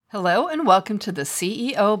Hello and welcome to the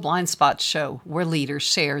CEO Blind Spots Show, where leaders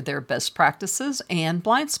share their best practices and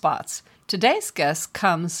blind spots. Today's guest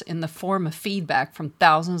comes in the form of feedback from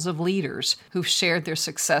thousands of leaders who've shared their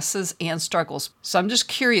successes and struggles. So I'm just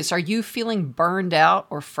curious, are you feeling burned out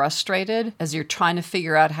or frustrated as you're trying to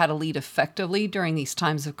figure out how to lead effectively during these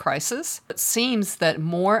times of crisis? It seems that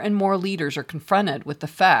more and more leaders are confronted with the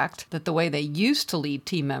fact that the way they used to lead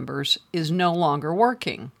team members is no longer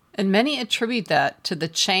working. And many attribute that to the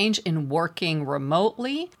change in working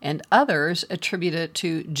remotely, and others attribute it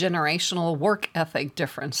to generational work ethic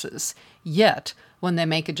differences. Yet, when they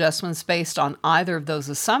make adjustments based on either of those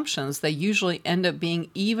assumptions, they usually end up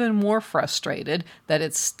being even more frustrated that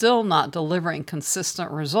it's still not delivering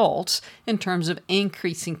consistent results in terms of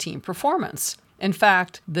increasing team performance. In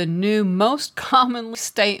fact, the new most common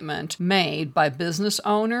statement made by business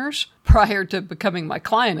owners, prior to becoming my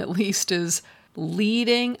client at least, is,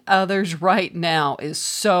 "Leading others right now is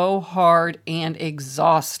so hard and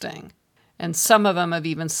exhausting." And some of them have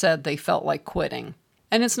even said they felt like quitting.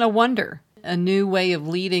 And it's no wonder. A new way of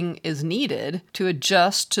leading is needed to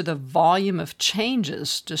adjust to the volume of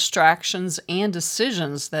changes, distractions, and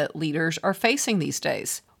decisions that leaders are facing these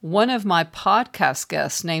days. One of my podcast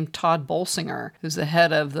guests named Todd Bolsinger, who's the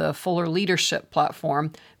head of the Fuller Leadership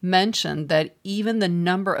platform, mentioned that even the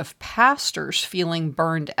number of pastors feeling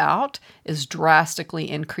burned out is drastically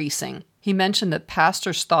increasing. He mentioned that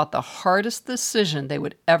pastors thought the hardest decision they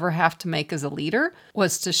would ever have to make as a leader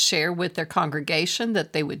was to share with their congregation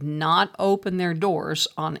that they would not open their doors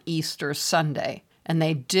on Easter Sunday. And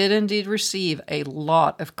they did indeed receive a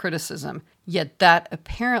lot of criticism, yet that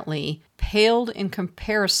apparently paled in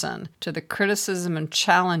comparison to the criticism and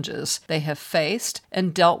challenges they have faced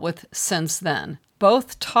and dealt with since then.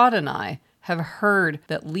 Both Todd and I have heard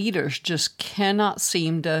that leaders just cannot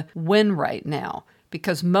seem to win right now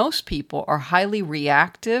because most people are highly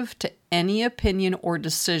reactive to any opinion or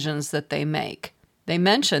decisions that they make. They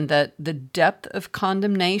mentioned that the depth of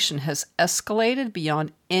condemnation has escalated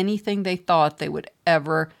beyond anything they thought they would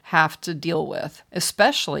ever have to deal with,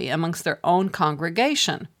 especially amongst their own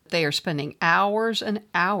congregation. They are spending hours and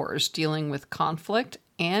hours dealing with conflict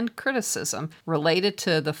and criticism related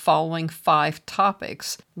to the following 5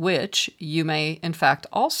 topics, which you may in fact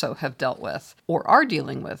also have dealt with or are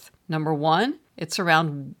dealing with. Number 1, it's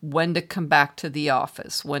around when to come back to the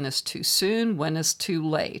office. When is too soon? When is too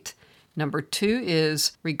late? Number 2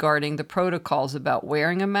 is regarding the protocols about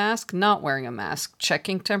wearing a mask, not wearing a mask,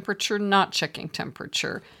 checking temperature, not checking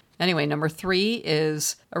temperature. Anyway, number 3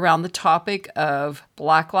 is around the topic of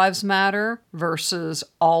Black Lives Matter versus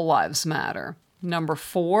All Lives Matter. Number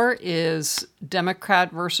 4 is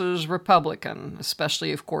Democrat versus Republican,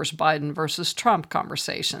 especially, of course, Biden versus Trump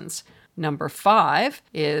conversations. Number 5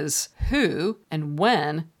 is who and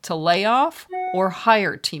when to lay off or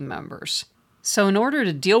hire team members. So in order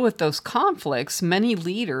to deal with those conflicts, many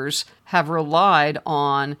leaders have relied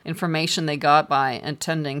on information they got by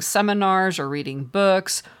attending seminars or reading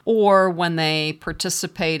books, or when they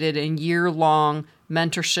participated in year-long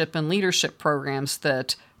mentorship and leadership programs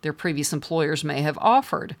that their previous employers may have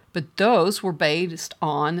offered. But those were based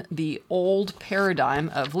on the old paradigm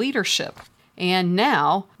of leadership. And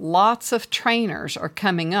now, lots of trainers are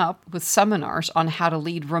coming up with seminars on how to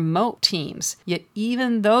lead remote teams. Yet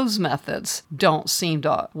even those methods don't seem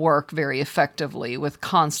to work very effectively with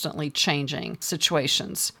constantly changing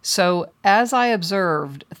situations. So, as I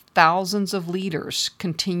observed, thousands of leaders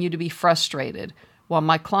continue to be frustrated, while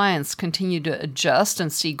my clients continue to adjust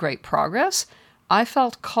and see great progress. I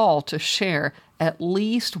felt called to share at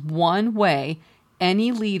least one way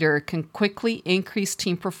any leader can quickly increase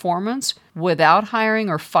team performance without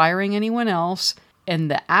hiring or firing anyone else.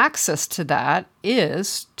 And the access to that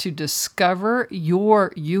is to discover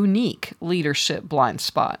your unique leadership blind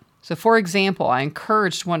spot. So for example, I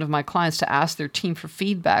encouraged one of my clients to ask their team for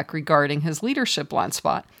feedback regarding his leadership blind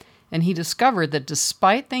spot. And he discovered that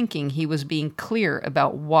despite thinking he was being clear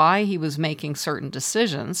about why he was making certain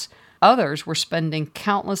decisions, others were spending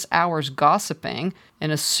countless hours gossiping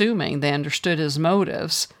and assuming they understood his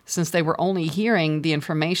motives, since they were only hearing the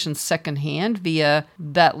information secondhand via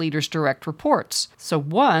that leader's direct reports. So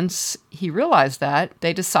once he realized that,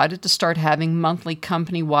 they decided to start having monthly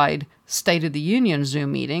company-wide State of the Union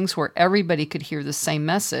Zoom meetings where everybody could hear the same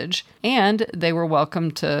message, and they were welcome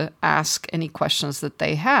to ask any questions that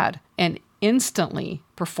they had. And instantly,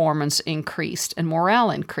 performance increased and morale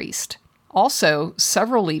increased. Also,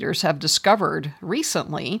 several leaders have discovered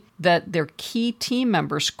recently that their key team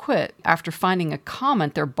members quit after finding a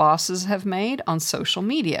comment their bosses have made on social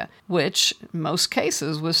media, which in most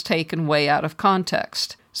cases was taken way out of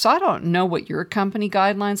context. So I don't know what your company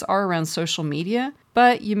guidelines are around social media,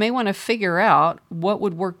 but you may want to figure out what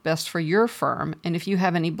would work best for your firm and if you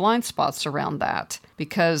have any blind spots around that.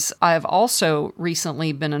 Because I've also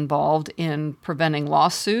recently been involved in preventing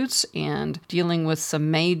lawsuits and dealing with some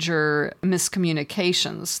major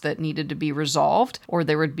miscommunications that needed to be resolved, or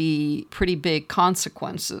there would be pretty big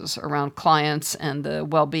consequences around clients and the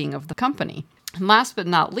well-being of the company. And last but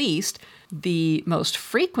not least, the most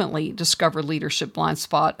frequently discovered leadership blind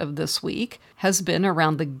spot of this week has been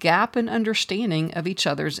around the gap in understanding of each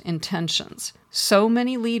other's intentions. So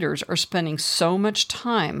many leaders are spending so much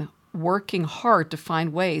time working hard to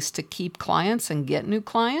find ways to keep clients and get new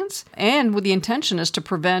clients, and with the intention is to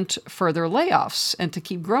prevent further layoffs and to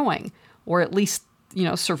keep growing, or at least,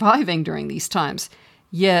 surviving during these times.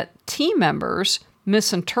 Yet team members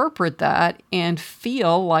misinterpret that and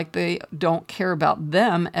feel like they don't care about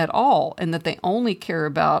them at all and that they only care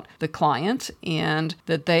about the client and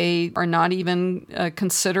that they are not even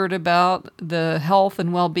considered about the health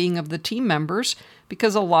and well-being of the team members,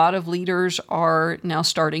 because a lot of leaders are now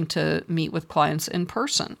starting to meet with clients in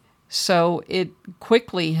person. So it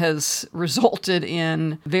quickly has resulted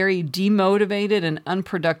in very demotivated and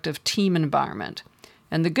unproductive team environment.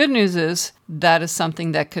 And the good news is that is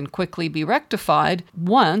something that can quickly be rectified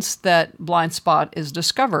once that blind spot is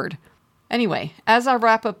discovered. Anyway, as I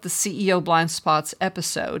wrap up the CEO Blind Spots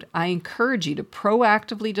episode, I encourage you to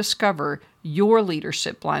proactively discover your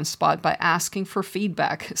leadership blind spot by asking for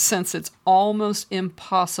feedback, since it's almost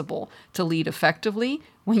impossible to lead effectively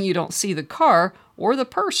when you don't see the car or the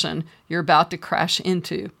person you're about to crash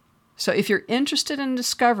into. So if you're interested in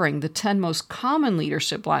discovering the 10 most common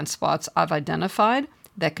leadership blind spots I've identified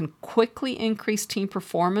that can quickly increase team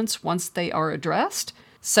performance once they are addressed,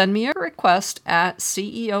 send me a request at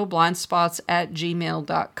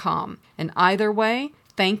ceoblindspots@gmail.com. And either way,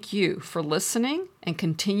 thank you for listening and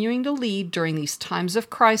continuing to lead during these times of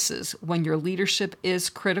crisis when your leadership is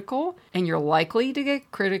critical and you're likely to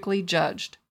get critically judged.